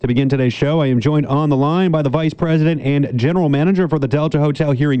To begin today's show, I am joined on the line by the Vice President and General Manager for the Delta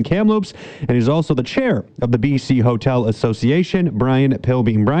Hotel here in Kamloops, and he's also the Chair of the BC Hotel Association, Brian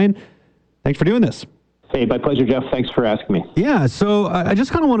Pilbeam. Brian, thanks for doing this. Hey, my pleasure, Jeff. Thanks for asking me. Yeah, so I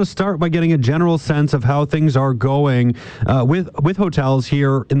just kind of want to start by getting a general sense of how things are going with hotels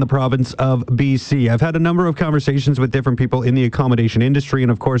here in the province of BC. I've had a number of conversations with different people in the accommodation industry,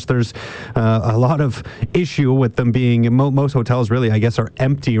 and of course there's a lot of issue with them being, most hotels really, I guess, are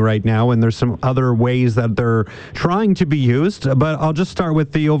empty right now, and there's some other ways that they're trying to be used. But I'll just start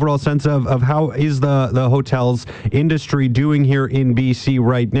with the overall sense of how is the hotels industry doing here in BC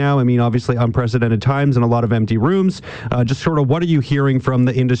right now. I mean, obviously unprecedented times and a lot of empty rooms. Just sort of what are you hearing from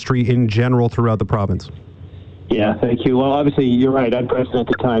the industry in general throughout the province? Yeah, thank you. Well, obviously, you're right.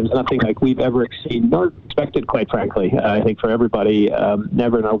 Unprecedented times, nothing like we've ever seen, nor expected, quite frankly. I think for everybody,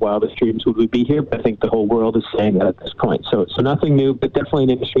 never in our wildest dreams would we be here, but I think the whole world is saying that at this point. So nothing new, but definitely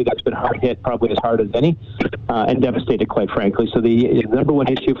an industry that's been hard hit, probably as hard as any, and devastated, quite frankly. So the number one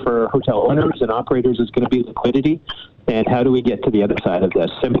issue for hotel owners and operators is going to be liquidity. And how do we get to the other side of this?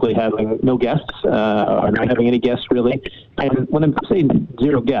 Simply having no guests, or not having any guests, really. And when I'm saying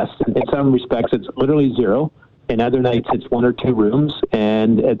zero guests, in some respects, it's literally zero. In other nights, it's one or two rooms.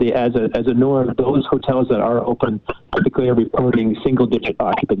 And as a norm, those hotels that are open typically are reporting single-digit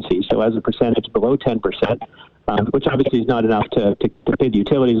occupancy. So as a percentage below 10%, which obviously is not enough to pay the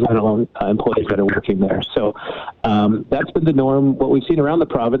utilities, let alone employees that are working there. So that's been the norm. What we've seen around the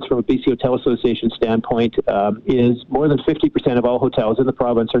province from a BC Hotel Association standpoint is more than 50% of all hotels in the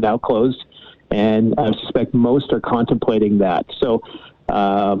province are now closed, and I suspect most are contemplating that. So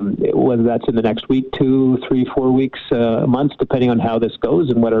whether that's in the next week, 2, 3, 4 weeks, months, depending on how this goes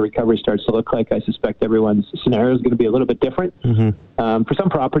and what our recovery starts to look like, I suspect everyone's scenario is going to be a little bit different. Mm-hmm. For some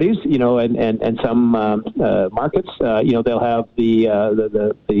properties, and some markets, they'll have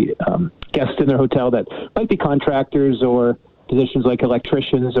the guests in their hotel that might be contractors or positions like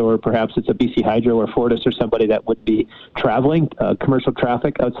electricians, or perhaps it's a BC Hydro or Fortis or somebody that would be traveling, commercial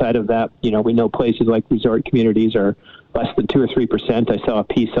traffic. Outside of that, we know places like resort communities are less than 2 or 3%. I saw a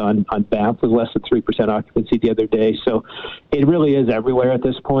piece on Banff with less than 3% occupancy the other day. So it really is everywhere at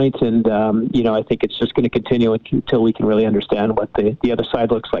this point. And, I think it's just going to continue until we can really understand what the other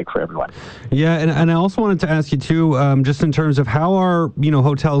side looks like for everyone. Yeah. And I also wanted to ask you too, just in terms of how are,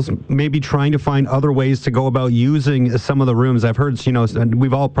 hotels maybe trying to find other ways to go about using some of the rooms. I've heard, and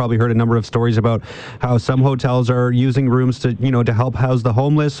we've all probably heard a number of stories about how some hotels are using rooms to, to help house the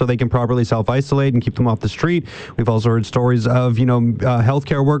homeless so they can properly self-isolate and keep them off the street. We've also heard stories of,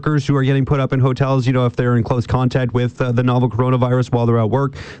 healthcare workers who are getting put up in hotels, if they're in close contact with the novel coronavirus while they're at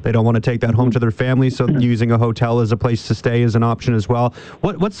work. They don't want to take that home to their family, so using a hotel as a place to stay is an option as well.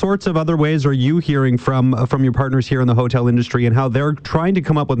 What sorts of other ways are you hearing from your partners here in the hotel industry, and how they're trying to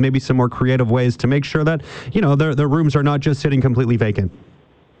come up with maybe some more creative ways to make sure that, their rooms are not just sitting completely vacant?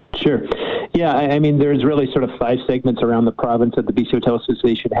 Sure. Yeah, I mean, there's really sort of 5 segments around the province that the BC Hotel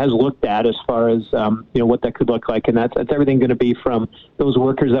Association has looked at as far as, what that could look like. And that's everything going to be from those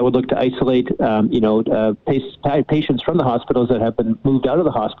workers that would look to isolate, patients from the hospitals that have been moved out of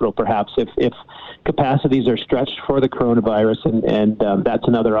the hospital, perhaps, if capacities are stretched for the coronavirus, and that's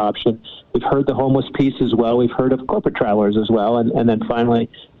another option. We've heard the homeless piece as well. We've heard of corporate travelers as well. And then finally,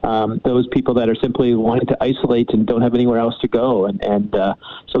 those people that are simply wanting to isolate and don't have anywhere else to go. And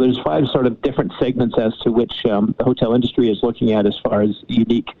so there's 5 sort of different segments as to which the hotel industry is looking at as far as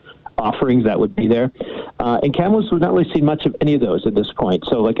unique offerings that would be there. In Kamloops, we've not really seen much of any of those at this point.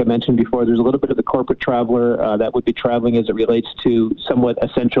 So like I mentioned before, there's a little bit of the corporate traveler that would be traveling as it relates to somewhat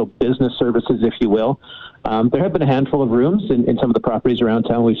essential business services, if you will. There have been a handful of rooms in some of the properties around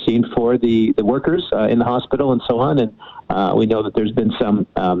town we've seen for the workers in the hospital and so on. And we know that there's been some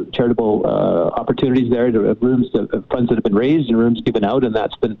charitable opportunities there, to rooms, funds that have been raised and rooms given out, and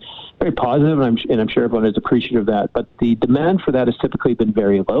that's been very positive, and I'm sure everyone is appreciative of that. But the demand for that has typically been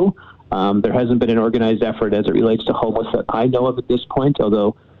very low. There hasn't been an organized effort as it relates to homeless that I know of at this point,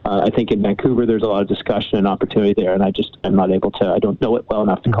 although I think in Vancouver there's a lot of discussion and opportunity there, and I'm not able to, I don't know it well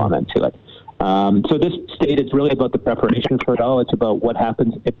enough to comment to it. So this state, it's really about the preparation for it all. It's about what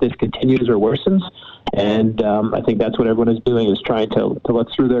happens if this continues or worsens. And I think that's what everyone is doing, is trying to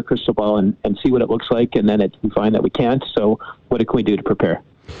look through their crystal ball and see what it looks like. And then we find that we can't. So what can we do to prepare?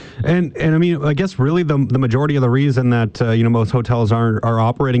 And I mean, I guess really the majority of the reason that, most hotels are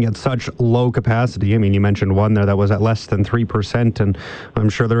operating at such low capacity. I mean, you mentioned one there that was at less than 3%, and I'm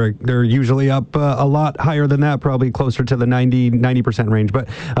sure they're usually up a lot higher than that, probably closer to the 90% range. But,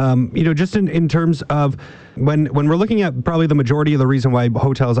 just in terms of when we're looking at probably the majority of the reason why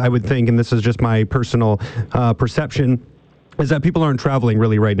hotels, I would think, and this is just my personal perception, is that people aren't traveling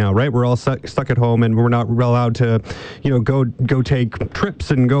really right now, right? We're all stuck at home, and we're not allowed to, go take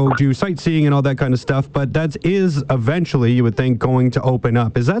trips and go do sightseeing and all that kind of stuff. But that is eventually, you would think, going to open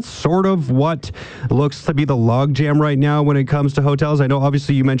up. Is that sort of what looks to be the logjam right now when it comes to hotels? I know,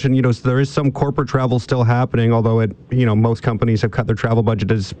 obviously, you mentioned, there is some corporate travel still happening, although most companies have cut their travel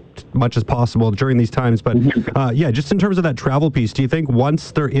budget as much as possible during these times. But just in terms of that travel piece, do you think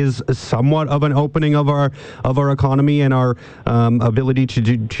once there is somewhat of an opening of our economy and our ability to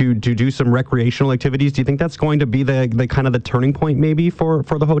do some recreational activities, do you think that's going to be the kind of the turning point maybe for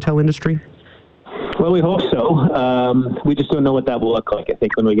the hotel industry? Well, we hope so. We just don't know what that will look like, I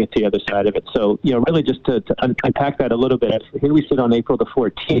think, when we get to the other side of it. So, really just to unpack that a little bit, here we sit on April the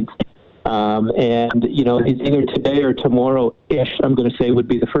 14th. And it's either today or tomorrow-ish, I'm going to say, would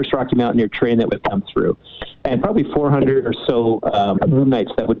be the first Rocky Mountaineer train that would come through. And probably 400 or so room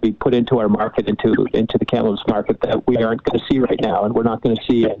nights that would be put into our market, into the Kamloops market, that we aren't going to see right now. And we're not going to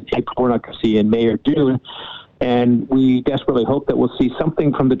see in April, we're not going to see in May or June. And we desperately hope that we'll see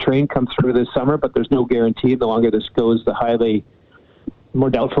something from the train come through this summer, but there's no guarantee. The longer this goes, the highly more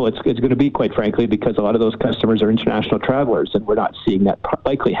doubtful it's going to be, quite frankly, because a lot of those customers are international travelers, and we're not seeing that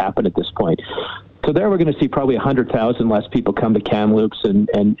likely happen at this point. So there we're going to see probably 100,000 less people come to Kamloops and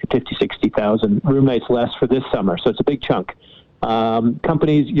 50, 60,000 room nights less for this summer. So it's a big chunk.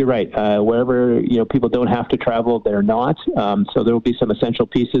 Companies, you're right, wherever people don't have to travel, they're not. So there will be some essential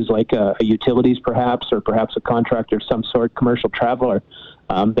pieces like a utilities perhaps, or perhaps a contractor of some sort, commercial traveler,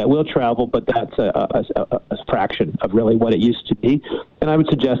 that will travel, but that's a fraction of really what it used to be. And I would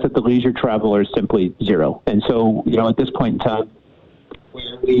suggest that the leisure traveler is simply zero. And so, at this point in time,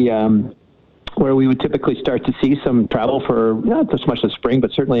 where we would typically start to see some travel for not as much the spring,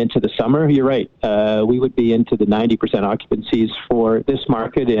 but certainly into the summer, you're right. We would be into the 90% occupancies for this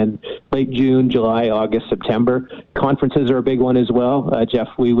market in late June, July, August, September. Conferences are a big one as well. Jeff,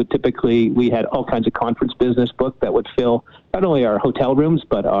 we had all kinds of conference business booked that would fill not only our hotel rooms,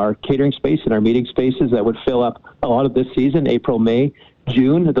 but our catering space and our meeting spaces that would fill up a lot of this season, April, May,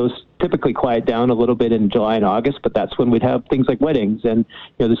 June. Those typically quiet down a little bit in July and August, but that's when we'd have things like weddings, and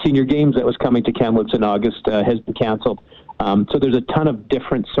the senior games that was coming to Kamloops in August has been canceled. So there's a ton of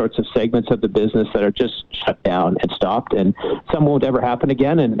different sorts of segments of the business that are just shut down and stopped, and some won't ever happen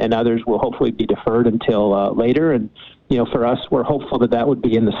again, and others will hopefully be deferred until later. And for us, we're hopeful that would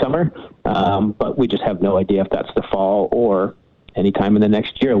be in the summer, but we just have no idea if that's the fall or anytime in the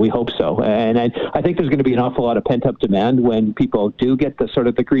next year. We hope so. And I think there's going to be an awful lot of pent-up demand when people do get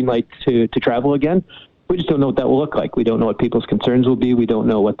the green light to travel again. We just don't know what that will look like. We don't know what people's concerns will be. We don't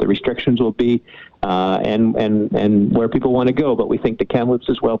know what the restrictions will be, and where people want to go. But we think that Kamloops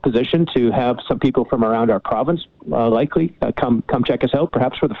is well positioned to have some people from around our province likely come check us out,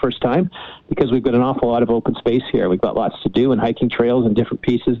 perhaps for the first time, because we've got an awful lot of open space here. We've got lots to do, and hiking trails and different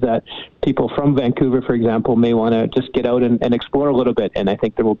pieces that people from Vancouver, for example, may want to just get out and explore a little bit. And I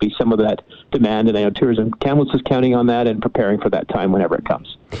think there will be some of that demand, and I know Tourism Kamloops is counting on that and preparing for that time whenever it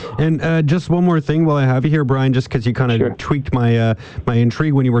comes. And just one more thing while I have you here, Brian, just because you kind of tweaked my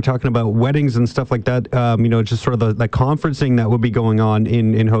intrigue when you were talking about weddings and stuff like that, just sort of the conferencing that would be going on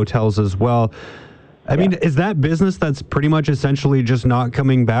in hotels as well. I mean, is that business that's pretty much essentially just not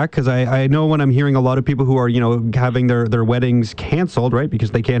coming back? Because I know when I'm hearing a lot of people who are, having their weddings canceled, right,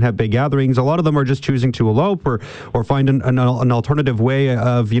 because they can't have big gatherings, a lot of them are just choosing to elope or find an alternative way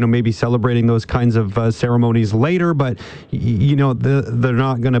of, maybe celebrating those kinds of ceremonies later. But, they're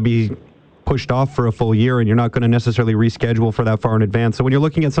not going to be pushed off for a full year, and you're not going to necessarily reschedule for that far in advance. So when you're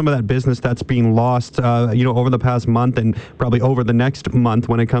looking at some of that business that's being lost, over the past month and probably over the next month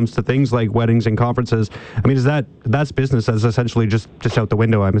when it comes to things like weddings and conferences, I mean, that's business that's essentially just out the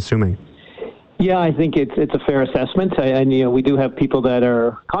window, I'm assuming? Yeah, I think it's a fair assessment. And we do have people that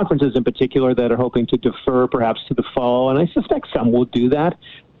are, conferences in particular, that are hoping to defer perhaps to the fall, and I suspect some will do that.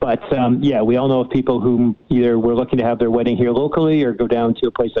 But, we all know of people who either were looking to have their wedding here locally or go down to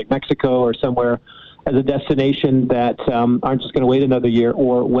a place like Mexico or somewhere as a destination that aren't just going to wait another year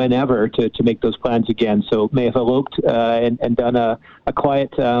or whenever to make those plans again. So may have eloped and done a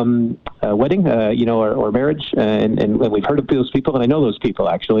quiet wedding, or marriage. And we've heard of those people, and I know those people,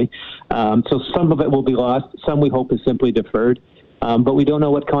 actually. So some of it will be lost. Some we hope is simply deferred. But we don't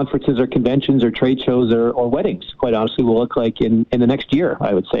know what conferences or conventions or trade shows or weddings, quite honestly, will look like in the next year,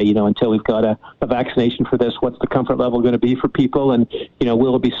 I would say, until we've got a vaccination for this. What's the comfort level going to be for people? And,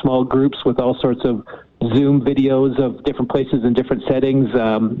 will it be small groups with all sorts of Zoom videos of different places and different settings?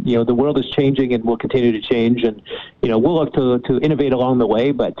 The world is changing and will continue to change. And, we'll look to innovate along the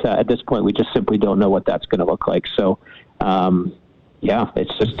way. But at this point, we just simply don't know what that's going to look like. So, Yeah,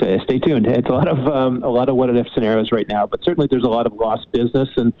 it's just stay tuned. It's a lot of what if scenarios right now, but certainly there's a lot of lost business,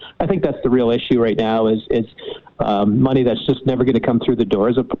 and I think that's the real issue right now is money that's just never going to come through the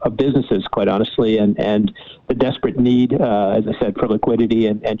doors of businesses, quite honestly, and the desperate need, as I said, for liquidity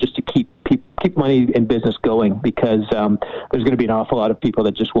and just to keep money in business going, because there's going to be an awful lot of people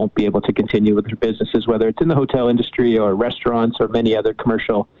that just won't be able to continue with their businesses, whether it's in the hotel industry or restaurants or many other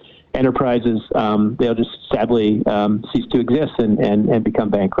commercial enterprises. They'll just sadly cease to exist and become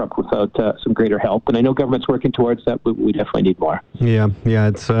bankrupt without some greater help. And I know government's working towards that, but we definitely need more. Yeah,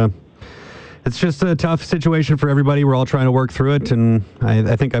 it's just a tough situation for everybody. We're all trying to work through it, and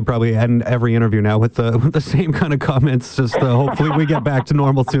I think I probably end every interview now with the same kind of comments. Just hopefully we get back to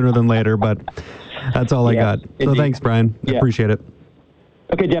normal sooner than later. But that's all I got. Indeed. So thanks, Brian. I appreciate it.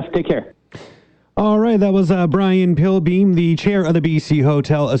 Okay, Jeff. Take care. All right, that was Brian Pilbeam, the chair of the BC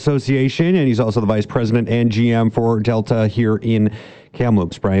Hotel Association, and he's also the vice president and GM for Delta here in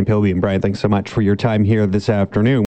Kamloops. Brian Pilbeam. Brian, thanks so much for your time here this afternoon.